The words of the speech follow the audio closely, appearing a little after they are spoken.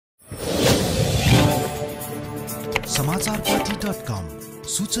samacharpati.com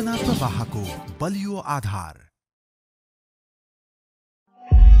सूचना प्रवाहको बलियो आधार।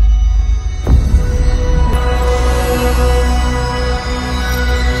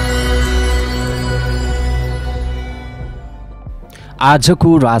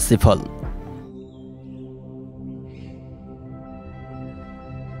 आजको राशिफल।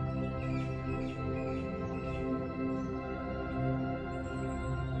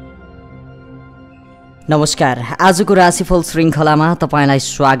 नमस्कार, आजको राशिफल श्रृङ्खलामा तपाईलाई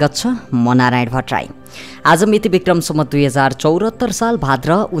स्वागत छ। म नारायण भट्टराई। आज मिति विक्रम सम्वत 2074 साल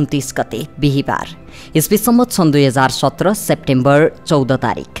भाद्र 29 गते बिहीबार, ईस्वी सम्वत सन् 2017 सेप्टेम्बर 14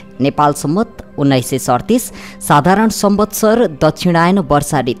 तारिक, नेपाल सम्वत 1938, साधारण संवत्सर दक्षिणायन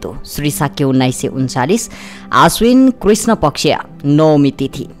वर्षा ऋतु, श्री शाक्य 1939, आश्विन कृष्ण पक्ष नवमी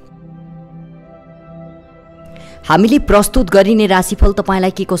तिथि। हामीले प्रस्तुत गरिने राशिफल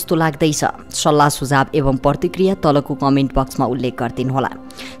तपाईलाई के कस्तो लाग्दैछ? सल्लाह सुझाव एवं प्रतिक्रिया तलको कमेन्ट बक्समा उल्लेख गरिदिनुहोला।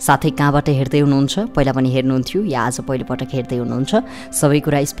 साथै कहाँबाट हेर्दै हुनुहुन्छ, पहिला पनि हेर्नुहुन्थ्यो या आज पहिलोपटक हेर्दै हुनुहुन्छ, सबै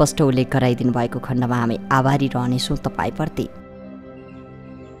कुरा स्पष्ट उल्लेख गराइदिनु भएको खण्डमा हामी आभारी रहनेछौँ तपाईप्रति।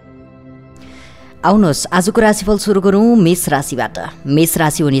 आउनुहोस् आजको राशिफल सुरु गरौँ मेष राशिबाट। मेष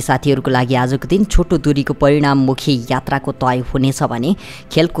राशि हुने साथीहरूको लागि आजको दिन छोटो दूरीको परिणाममुखी यात्राको तय हुनेछ भने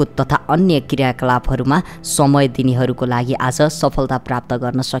खेलकुद तथा अन्य क्रियाकलापहरूमा समय दिनेहरूको लागि आज सफलता प्राप्त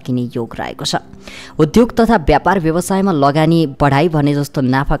गर्न सकिने योग रहेको छ। उद्योग तथा व्यापार व्यवसायमा लगानी बढाई भने जस्तो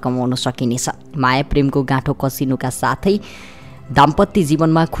नाफा कमाउन सकिनेछ। माया प्रेमको गाँठो कसिनुका साथै दाम्पत्य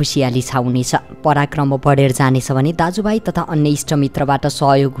जीवनमा खुसियाली छाउनेछ। पराक्रम बढेर जानेछ भने दाजुभाइ तथा अन्य इष्टमित्रबाट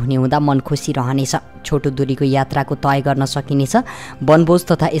सहयोग हुने हुँदा मन खुसी रहनेछ। छोटो दूरीको यात्राको तय गर्न सकिनेछ। वनभोज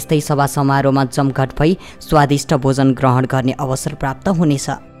तथा यस्तै सभा समारोहमा जमघट भई स्वादिष्ट भोजन ग्रहण गर्ने अवसर प्राप्त हुनेछ।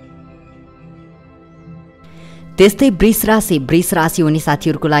 त्यस्तै वृष राशि हुने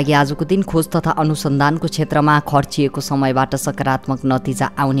साथीहरूको लागि आजको दिन खोज तथा अनुसन्धानको क्षेत्रमा खर्चिएको समयबाट सकारात्मक नतिजा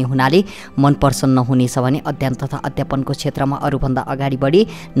आउने हुनाले मन प्रसन्न हुनेछ भने अध्ययन तथा अध्यापनको क्षेत्रमा अरूभन्दा अगाडि बढी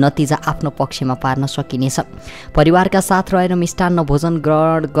नतिजा आफ्नो पक्षमा पार्न सकिनेछ। परिवारका साथ रहेर मिष्टान्न भोजन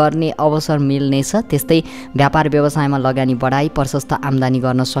ग्रहण गर्ने अवसर मिल्नेछ। त्यस्तै व्यापार व्यवसायमा लगानी बढाई प्रशस्त आम्दानी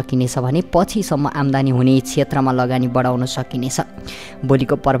गर्न सकिनेछ भने पछिसम्म आम्दानी हुने क्षेत्रमा लगानी बढाउन सकिनेछ।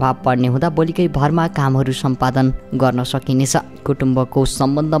 बोलीको प्रभाव पर्ने हुँदा बोलीकै भरमा कामहरू सम्पादन गर्न सकिनेछ। कुटुम्बको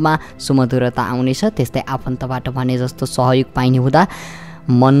सम्बन्धमा सुमधुरता आउनेछ। त्यस्तै आफन्तबाट भने जस्तो सहयोग पाइने हुँदा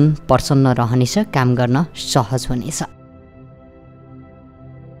मन प्रसन्न रहनेछ, काम गर्न सहज हुनेछ।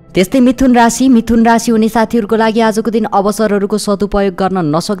 त्यस्तै मिथुन राशि हुने साथीहरूको लागि आजको दिन अवसरहरूको सदुपयोग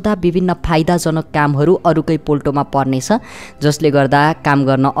गर्न नसक्दा विभिन्न फाइदाजनक कामहरू अरूकै पोल्टोमा पर्नेछ, जसले गर्दा काम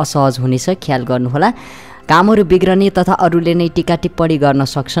गर्न असहज हुनेछ। ख्याल गर्नुहोला। कामहरू बिग्रने तथा अरूले नै टिका टिप्पणी गर्न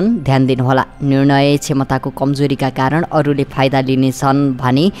सक्छन्, ध्यान दिनुहोला। निर्णय क्षमताको कमजोरीका कारण अरूले फाइदा लिनेछन्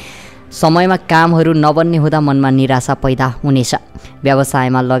भने समयमा कामहरू नबन्ने हुँदा मनमा निराशा पैदा हुनेछ।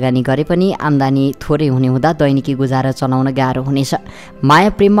 व्यवसायमा लगानी गरे पनि आम्दानी थोरै हुने हुँदा दैनिकी गुजारा चलाउन गाह्रो हुनेछ। माया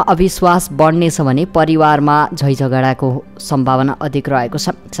प्रेममा अविश्वास बढ्नेछ भने परिवारमा झैझगडाको सम्भावना अधिक रहेको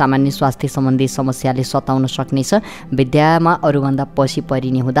छ। सामान्य स्वास्थ्य सम्बन्धी समस्याले सताउन सक्नेछ। विद्यामा अरूभन्दा पछि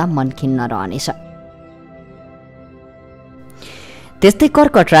परिने हुँदा मन खिन्न रहनेछ। त्यस्तै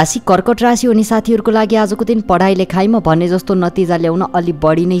कर्कट राशि हुने साथीहरूको लागि आजको दिन पढाइ लेखाइमा भन्ने जस्तो नतिजा ल्याउन अलि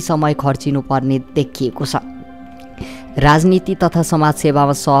बढी नै समय खर्चिनु पर्ने देखिएको छ। राजनीति तथा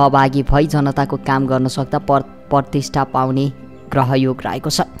समाजसेवामा सहभागी भई जनताको काम गर्न सक्दा प्रतिष्ठा पाउने ग्रह योग रहेको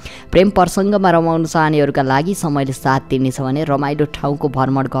छ। प्रेम प्रसङ्गमा रमाउन चाहनेहरूका लागि समयले साथ दिनेछ भने रमाइलो ठाउँको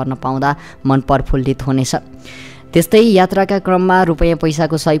भ्रमण गर्न पाउँदा मन प्रफुल्लित हुनेछ। त्यस्तै यात्राका क्रममा रुपैयाँ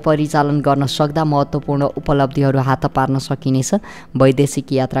पैसाको सही परिचालन गर्न सक्दा महत्त्वपूर्ण उपलब्धिहरू हात पार्न सकिनेछ।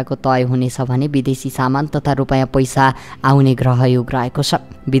 वैदेशिक यात्राको तय हुनेछ भने विदेशी सामान तथा रुपैयाँ पैसा आउने ग्रह योग रहेको छ।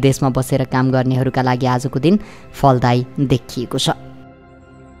 विदेशमा बसेर काम गर्नेहरूका लागि आजको दिन फलदायी देखिएको छ।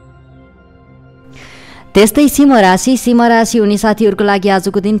 त्यस्तै सिंह राशि हुने साथीहरूको लागि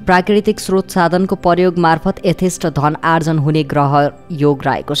आजको दिन प्राकृतिक स्रोत साधनको प्रयोग मार्फत यथेष्ट धन आर्जन हुने ग्रह योग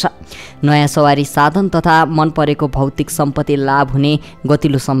रहेको छ। नयाँ सवारी साधन तथा मन परेको भौतिक सम्पत्ति लाभ हुने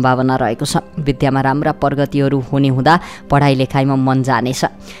गतिलो सम्भावना रहेको छ। विद्यामा राम्रा प्रगतिहरू हुने हुँदा पढाइ लेखाइमा मन जानेछ।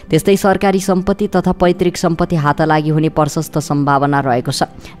 त्यस्तै सरकारी सम्पत्ति तथा पैतृक सम्पत्ति हात लागि हुने प्रशस्त सम्भावना रहेको छ।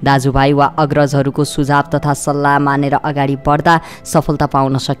 दाजुभाइ वा अग्रजहरूको सुझाव तथा सल्लाह मानेर अगाडि बढ्दा सफलता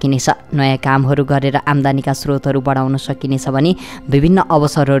पाउन सकिनेछ। नयाँ कामहरू गरेर आम्दानीका स्रोतहरू बढाउन सकिनेछ भने विभिन्न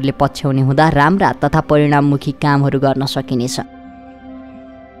अवसरहरूले पछ्याउने हुँदा राम्रा तथा परिणाममुखी कामहरू गर्न सकिनेछ।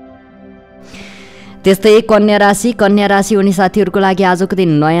 त्यस्तै कन्या राशि हुने साथीहरूको लागि आजको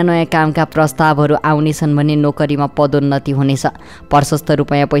दिन नयाँ नयाँ कामका प्रस्तावहरू आउनेछन् भने नोकरीमा पदोन्नति हुनेछ। प्रशस्त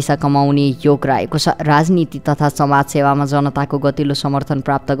रुपैयाँ पैसा कमाउने योग रहेको छ। राजनीति तथा समाजसेवामा जनताको गतिलो समर्थन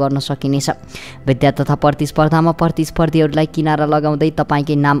प्राप्त गर्न सकिनेछ। विद्या तथा प्रतिस्पर्धामा प्रतिस्पर्धीहरूलाई किनारा लगाउँदै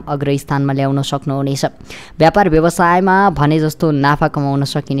तपाईँकै नाम अग्रस्थानमा ल्याउन सक्नुहुनेछ। व्यापार व्यवसायमा भने जस्तो नाफा कमाउन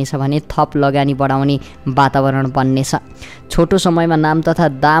सकिनेछ भने थप लगानी बढाउने वातावरण बन्नेछ। छोटो समयमा नाम तथा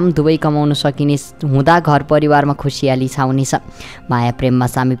दाम दुवै कमाउन सकिने हुँदा घर परिवारमा खुसियाली छाउनेछ। माया प्रेममा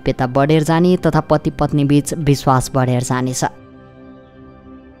सामिप्यता बढेर जाने तथा पति पत्नी बीच विश्वास बढेर जानेछ।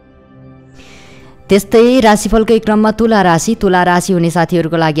 त्यस्तै राशिफलकै क्रममा तुला राशि हुने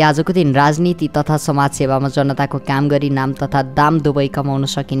साथीहरूको लागि आजको दिन राजनीति तथा समाजसेवामा जनताको काम गरी नाम तथा दाम दुवै कमाउन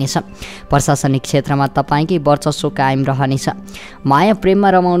सकिनेछ। प्रशासनिक क्षेत्रमा तपाईँकै वर्चस्व कायम रहनेछ। माया प्रेममा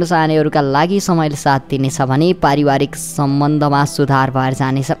रमाउन चाहनेहरूका लागि समयले साथ दिनेछ भने पारिवारिक सम्बन्धमा सुधार भएर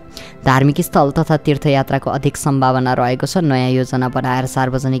जानेछ। धार्मिक स्थल तथा तीर्थयात्राको अधिक सम्भावना रहेको छ। नयाँ योजना बनाएर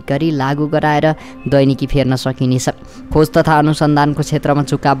सार्वजनिक गरी लागू गराएर दैनिकी फेर्न सकिनेछ। खोज तथा अनुसन्धानको क्षेत्रमा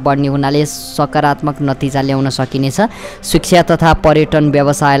झुकाव बढ्ने हुनाले सकारात्मक नतिजा ल्याउन सकिनेछ। शिक्षा तथा पर्यटन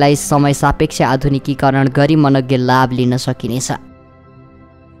व्यवसायलाई समय सापेक्ष आधुनिकीकरण गरी मनज्ञ लाभ लिन सकिनेछ।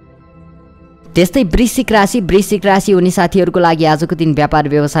 त्यस्तै वृश्चिक राशि हुने साथीहरूको लागि आजको दिन व्यापार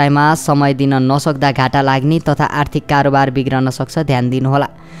व्यवसायमा समय दिन नसक्दा घाटा लाग्ने तथा आर्थिक कारोबार बिग्रन सक्छ। ध्यान दिनुहोला।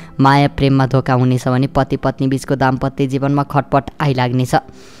 माया प्रेममा धोका हुनेछ भने पति पत्नी बीचको दाम्पत्य जीवनमा खटपट आइलाग्नेछ।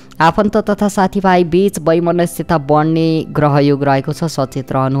 आफन्त तथा साथीभाइ बीच वैमनस्यता बढ्ने ग्रहयोग रहेको छ।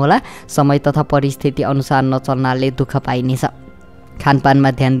 सचेत रहनुहोला। समय तथा परिस्थिति अनुसार नचल्नाले दुःख पाइनेछ।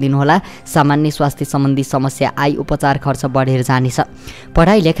 खानपानमा ध्यान दिनुहोला। सामान्य स्वास्थ्य सम्बन्धी समस्या आई उपचार खर्च बढेर जानेछ।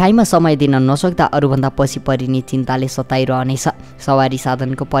 पढाइ लेखाइमा समय दिन नसक्दा अरूभन्दा पछि परिने चिन्ताले सताइरहनेछ। सवारी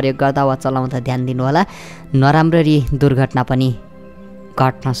साधनको प्रयोग गर्दा वा चलाउँदा ध्यान दिनुहोला। नराम्ररी दुर्घटना पनि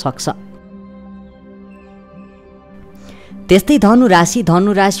घट्न सक्छ। त्यस्तै धनु राशि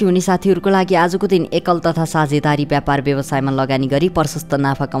हुने साथीहरूको लागि आजको दिन एकल तथा साझेदारी व्यापार व्यवसायमा लगानी गरी प्रशस्त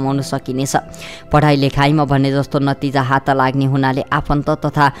नाफा कमाउन सकिनेछ। पढाइ लेखाइमा भन्ने जस्तो नतिजा हात लाग्ने हुनाले आफन्त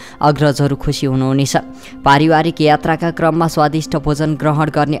तथा अग्रजहरू खुसी हुनुहुनेछ। पारिवारिक यात्राका क्रममा स्वादिष्ट भोजन ग्रहण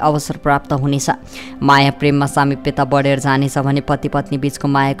गर्ने अवसर प्राप्त हुनेछ। माया प्रेममा सामिप्यता बढेर जानेछ भने पति पत्नी बीचको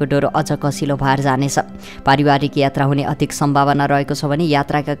मायाको डोरो अझ कसिलो भएर जानेछ। पारिवारिक यात्रा हुने अधिक सम्भावना रहेको छ भने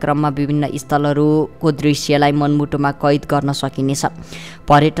यात्राका क्रममा विभिन्न स्थलहरूको दृश्यलाई मनमुटुमा कैद गर्न सकिनेछ।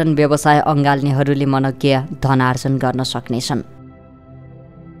 पर्यटन व्यवसाय अँगाल्नेहरूले मनज्ञ धनार्जन गर्न सक्नेछन्।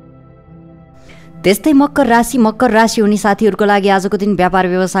 त्यस्तै मकर राशि हुने साथीहरूको लागि आजको दिन व्यापार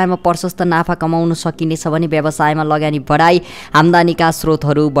व्यवसायमा प्रशस्त नाफा कमाउन सकिनेछ भने व्यवसायमा लगानी बढाई आम्दानीका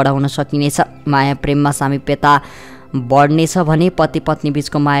स्रोतहरू बढाउन सकिनेछ। माया प्रेममा सामिप्यता बढ्नेछ भने पति पत्नी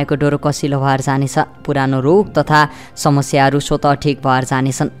बीचको मायाको डोरो कसिलो भएर जानेछ। पुरानो रोग तथा समस्याहरू स्वतः ठिक भएर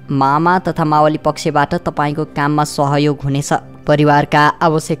जानेछन्। मामा तथा मावली पक्षबाट तपाईँको काममा सहयोग हुनेछ। परिवारका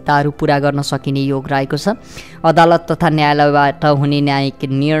आवश्यकताहरू पूरा गर्न सकिने योग रहेको छ। अदालत तथा न्यायालयबाट हुने न्यायिक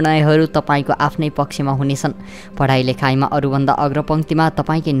निर्णयहरू तपाईँको आफ्नै पक्षमा हुनेछन्। पढाइ लेखाइमा अरूभन्दा अग्रपङ्क्तिमा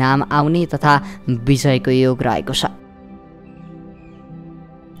तपाईँकै नाम आउने तथा विजयको योग रहेको छ।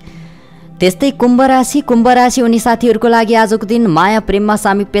 त्यस्तै कुम्भ राशि हुने साथीहरूको लागि आजको दिन माया प्रेममा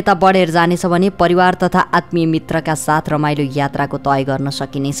सामिप्यता बढेर जानेछ भने परिवार तथा आत्मीय मित्रका साथ रमाइलो यात्राको तय गर्न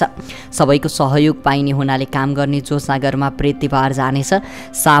सकिनेछ। सबैको सहयोग पाइने हुनाले काम गर्ने जोस जागरमा वृद्धि भएर जानेछ।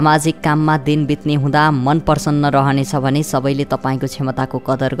 सामाजिक काममा दिन बित्ने हुँदा मन प्रसन्न रहनेछ भने सबैले तपाईँको क्षमताको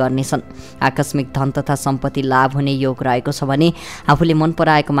कदर गर्नेछन्। आकस्मिक धन तथा सम्पत्ति लाभ हुने योग रहेको छ भने आफूले मन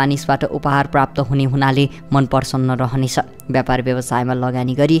पराएको मानिसबाट उपहार प्राप्त हुने हुनाले मन प्रसन्न रहनेछ। व्यापार व्यवसायमा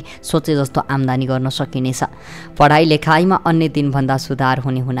लगानी गरी सोचे जस्तो आम्दानी गर्न सकिनेछ। पढाइ लेखाइमा अन्य दिनभन्दा सुधार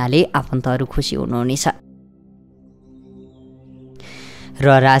हुने हुनाले आफन्तहरू खुसी हुनुहुनेछ। र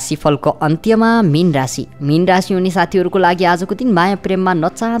राशिफलको अन्त्यमा मीन राशि हुने साथीहरूको लागि आजको दिन माया प्रेममा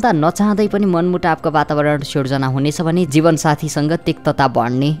नचाहँदै पनि मनमुटावको वातावरण सिर्जना हुनेछ भने जीवनसाथीसँग तिक्तता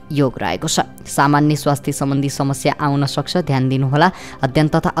बढ्ने योग रहेको छ। सामान्य स्वास्थ्य सम्बन्धी समस्या आउन सक्छ। ध्यान दिनुहोला। अध्ययन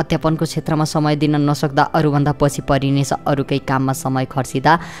तथा अध्यापनको क्षेत्रमा समय दिन नसक्दा अरूभन्दा पछि परिनेछ। अरूकै काममा समय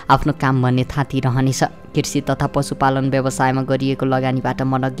खर्चिँदा आफ्नो काम भन्ने थाती रहनेछ। कृषि तथा पशुपालन व्यवसायमा गरिएको लगानीबाट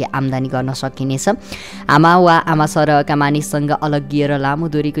मनज्ञ आम्दानी गर्न सकिनेछ। आमा वा आमा सरहका मानिससँग अलग्गिएर लामो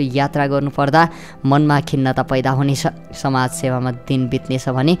दूरीको यात्रा गर्नुपर्दा मनमा खिन्नता पैदा हुनेछ। समाज सेवामा दिन बित्नेछ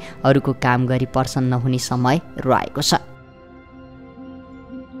भने अरूको काम गरी प्रसन्न हुने समय रहेको छ।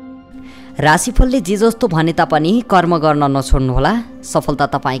 राशिफलले जे जस्तो भने तापनि कर्म गर्न नछोड्नुहोला। सफलता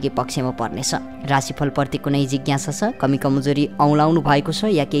तपाईँकै पक्षमा पर्नेछ। राशिफलप्रति कुनै जिज्ञासा छ, कमी कमजोरी औँलाउनु भएको छ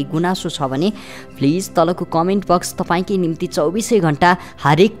या केही गुनासो छ भने प्लिज तलको कमेन्ट बक्स तपाईँकै निम्ति 24 घण्टा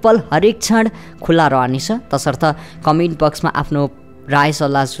हरेक पल हरेक क्षण खुला रहनेछ। तसर्थ कमेन्ट बक्समा आफ्नो राय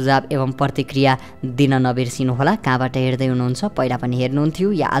सल्लाह सुझाव एवं प्रतिक्रिया दिन नबिर्सिनुहोला। कहाँबाट हेर्दै हुनुहुन्छ, पहिला पनि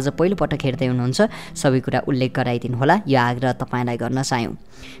हेर्नुहुन्थ्यो या आज पहिलोपटक हेर्दै हुनुहुन्छ, सबै कुरा उल्लेख गराइदिनुहोला। यो आग्रह तपाईँलाई गर्न चाह्यौँ।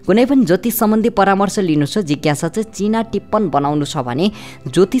 कुनै पनि ज्योतिष सम्बन्धी परामर्श लिनु छ, जिज्ञासा चाहिँ चिना टिप्पण बनाउनु छ भने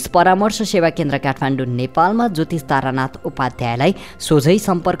ज्योतिष परामर्श सेवा केन्द्र काठमाडौँ नेपालमा ज्योतिष तारानाथ उपाध्यायलाई सोझै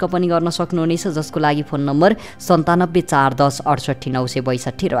सम्पर्क पनि गर्न सक्नुहुनेछ, जसको लागि फोन नम्बर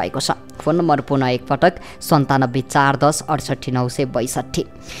 9741068962 रहेको छ। फोन नम्बर पुनः एकपटक 9741068962।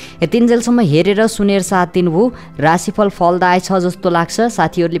 यतिन्जेलसम्म हेरेर सुनेर साथ दिनुभयो। राशिफल फलदायी छ जस्तो लाग्छ,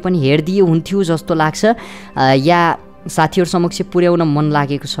 साथीहरूले पनि हेरिदिए हुन्थ्यो जस्तो लाग्छ, या साथीहरू समक्ष पुर्याउन मन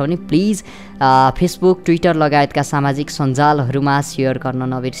लागेको छ भने प्लिज फेसबुक, ट्विटर लगायतका सामाजिक सञ्जालहरूमा सेयर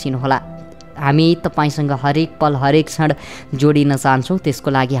गर्न नबिर्सिनुहोला। हामी तपाईँसँग हरेक पल हरेक क्षण जोडिन चाहन्छौँ, त्यसको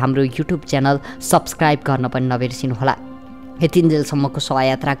लागि हाम्रो युट्युब च्यानल सब्सक्राइब गर्न पनि नबिर्सिनुहोला। यतिन्जेलसम्मको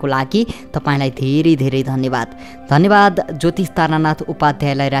सहयात्राको लागि तपाईँलाई धेरै धेरै धन्यवाद। ज्योतिष तारानाथ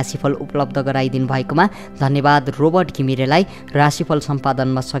उपाध्यायलाई राशिफल उपलब्ध गराइदिनु भएकोमा, धन्यवाद रोबर्ट घिमिरेलाई राशिफल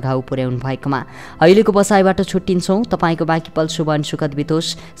सम्पादनमा सघाउ पुर्याउनु भएकोमा। अहिलेको बसाइबाट छुट्टिन्छौँ। तपाईँको बाँकी पल शुभ अनि सुखद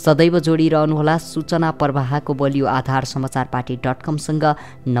बितोस्। सदैव जोडिरहनुहोला सूचना प्रवाहको बलियो आधार समाचारपाटी.com सँग।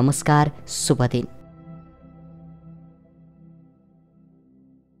 नमस्कार, शुभ दिन।